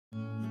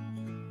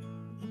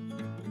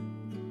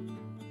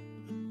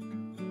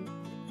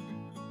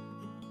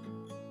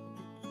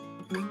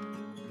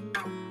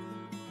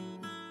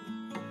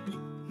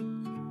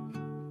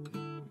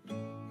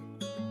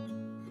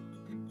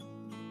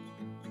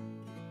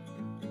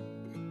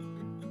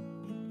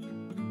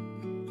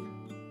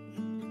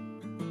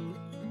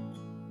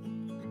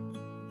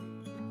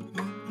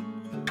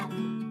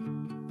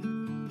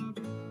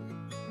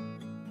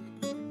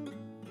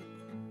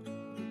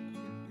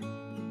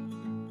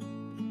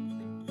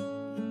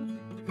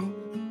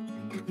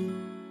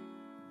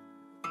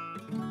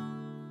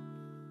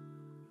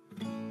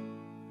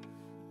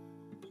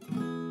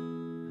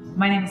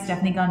My name is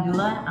Stephanie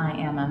Gondula. I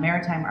am a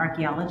maritime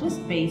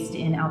archaeologist based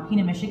in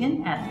Alpena,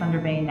 Michigan at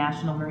ThunderBay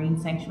National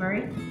Marine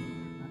Sanctuary.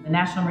 The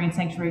National Marine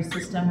Sanctuary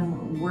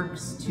System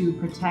works to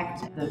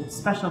protect the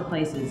special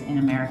places in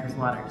America's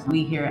waters.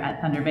 We here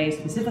at ThunderBay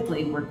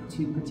specifically work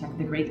to protect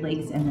the Great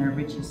Lakes and their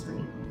rich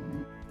history.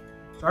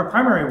 So our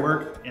primary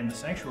work in the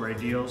sanctuary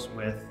deals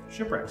with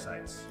shipwreck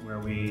sites, where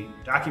we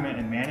document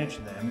and manage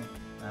them.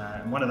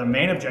 And one of the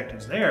main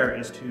objectives there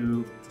is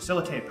to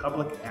facilitate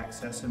public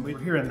access. And we're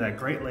here in the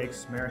Great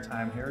Lakes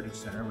Maritime Heritage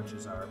Center, which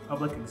is our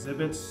public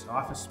exhibits,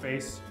 office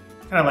space,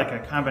 kind of like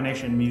a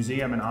combination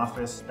museum and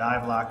office,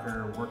 dive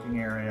locker, working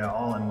area,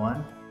 all in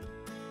one.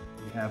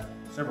 We have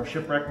several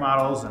shipwreck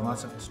models and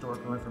lots of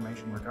historical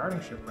information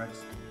regarding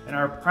shipwrecks. And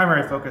our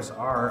primary focus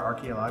are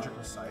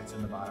archaeological sites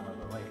in the bottom of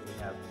the lake.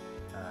 We have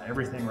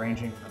everything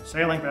ranging from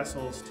sailing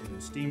vessels to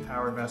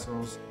steam-powered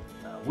vessels,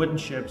 wooden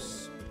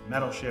ships,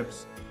 metal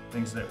ships,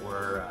 things that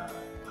were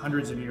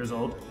hundreds of years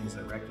old, things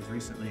that wrecked as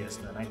recently as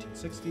the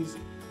 1960s.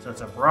 So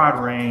it's a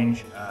broad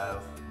range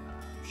of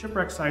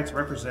shipwreck sites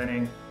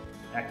representing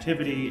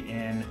activity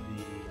in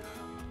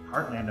the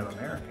heartland of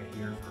America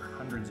here for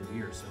hundreds of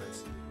years. So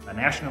it's a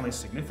nationally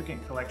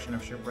significant collection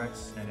of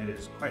shipwrecks, and it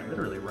is quite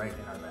literally right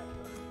in our backyard.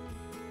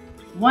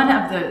 One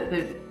of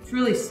the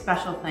truly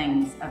special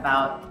things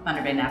about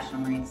ThunderBay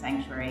National Marine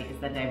Sanctuary is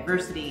the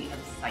diversity of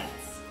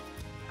sites.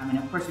 I mean,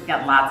 of course, we've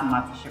got lots and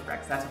lots of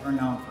shipwrecks. That's what we're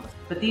known for.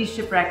 But these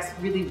shipwrecks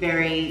really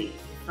vary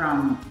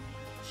from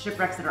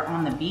shipwrecks that are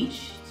on the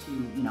beach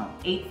to,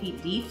 8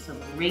 feet deep, so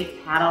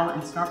great paddle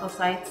and snorkel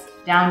sites,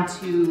 down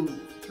to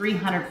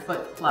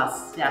 300-foot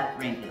plus depth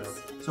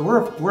ranges. So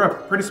we're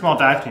a pretty small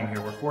dive team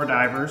here. We're 4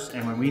 divers,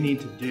 and when we need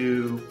to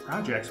do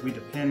projects, we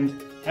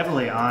depend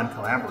heavily on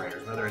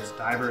collaborators, whether it's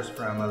divers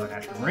from other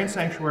national marine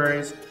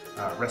sanctuaries,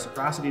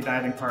 reciprocity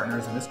diving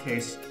partners, in this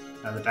case,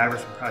 the divers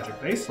from Project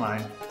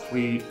Baseline.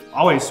 We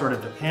always sort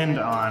of depend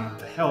on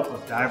the help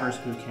of divers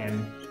who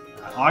can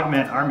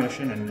augment our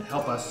mission and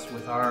help us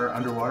with our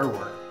underwater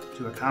work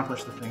to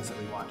accomplish the things that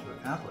we want to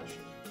accomplish.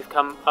 We've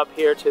come up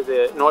here to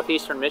the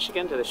northeastern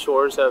Michigan, to the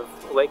shores of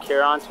Lake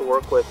Huron, to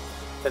work with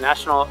the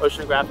National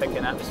Oceanographic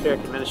and Atmospheric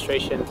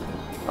Administration,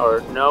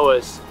 or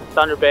NOAA's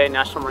ThunderBay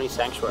National Marine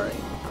Sanctuary.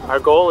 Our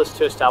goal is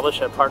to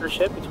establish a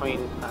partnership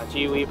between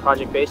GUE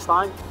Project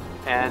Baseline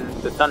and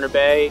the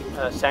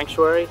ThunderBay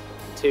Sanctuary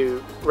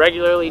to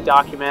regularly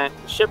document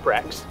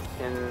shipwrecks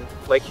in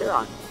Lake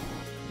Huron.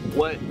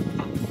 What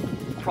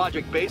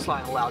Project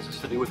Baseline allows us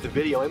to do with the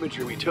video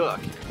imagery we took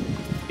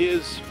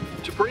is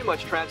to pretty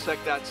much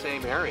transect that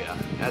same area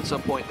at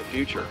some point in the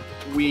future.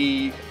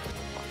 We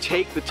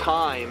take the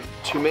time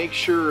to make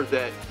sure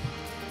that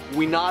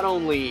we not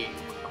only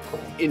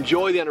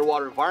enjoy the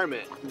underwater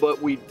environment, but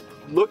we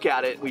look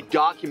at it, we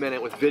document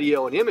it with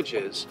video and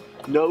images,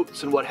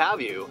 notes and what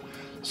have you,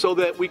 so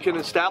that we can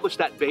establish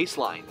that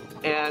baseline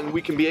and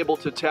we can be able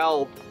to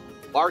tell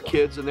our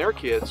kids and their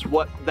kids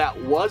what that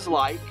was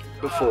like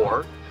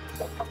before,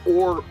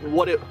 or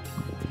what it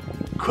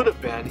could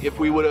have been if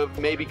we would have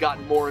maybe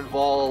gotten more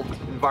involved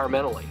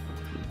environmentally.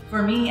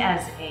 For me,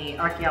 as an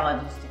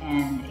archaeologist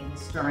and a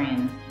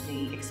historian,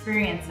 the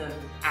experience of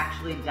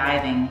actually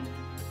diving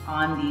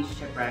on these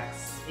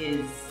shipwrecks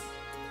is,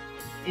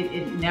 I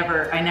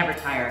never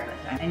tire of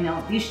it. I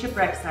know these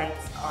shipwreck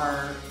sites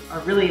are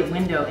really a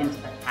window into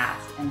the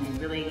past, and they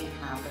really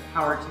have the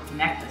power to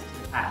connect us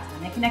to the past.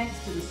 And they connect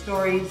us to the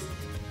stories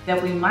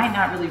that we might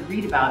not really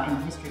read about in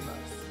history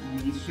books. And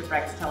these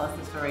shipwrecks tell us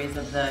the stories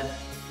of the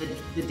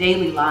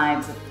daily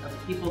lives of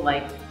people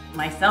like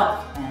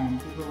myself and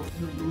people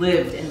who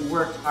lived and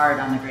worked hard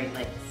on the Great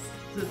Lakes.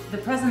 So the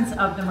presence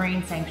of the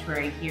Marine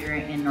Sanctuary here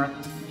in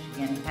northeast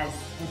Michigan has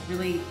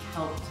really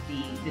helped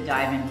the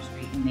dive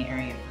industry in the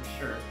area for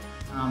sure.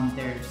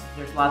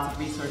 There's lots of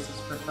resources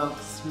for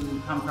folks who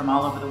come from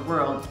all over the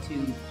world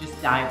to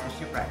just dive for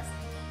shipwrecks.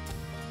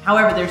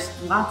 However, there's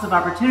lots of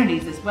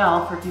opportunities as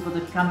well for people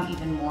to become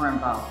even more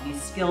involved. These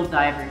skilled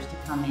divers to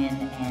come in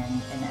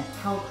and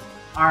help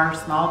our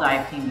small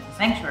dive team at the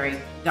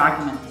sanctuary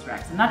document these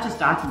wrecks, and not just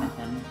document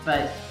them,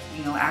 but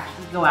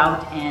actually go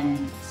out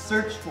and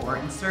search for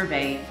and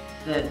survey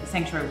the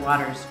sanctuary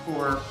waters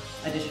for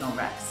additional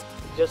wrecks.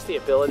 Just the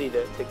ability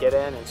to get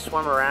in and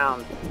swim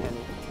around and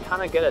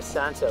kind of get a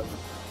sense of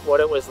what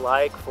it was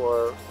like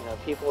for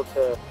people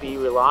to be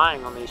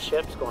relying on these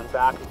ships going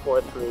back and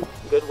forth through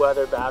good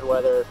weather, bad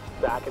weather,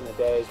 back in the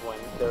days when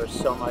there was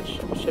so much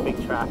shipping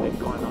traffic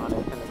going on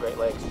in the Great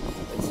Lakes.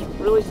 It's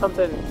really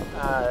something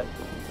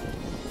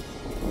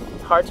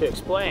hard to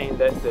explain,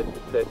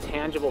 the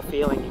tangible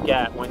feeling you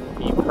get when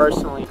you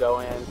personally go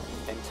in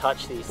and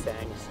touch these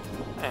things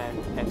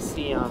and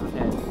see them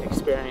and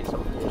experience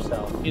them for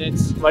yourself. And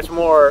it's much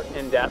more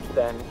in depth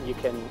than you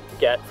can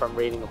get from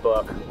reading a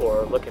book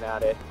or looking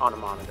at it on a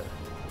monitor.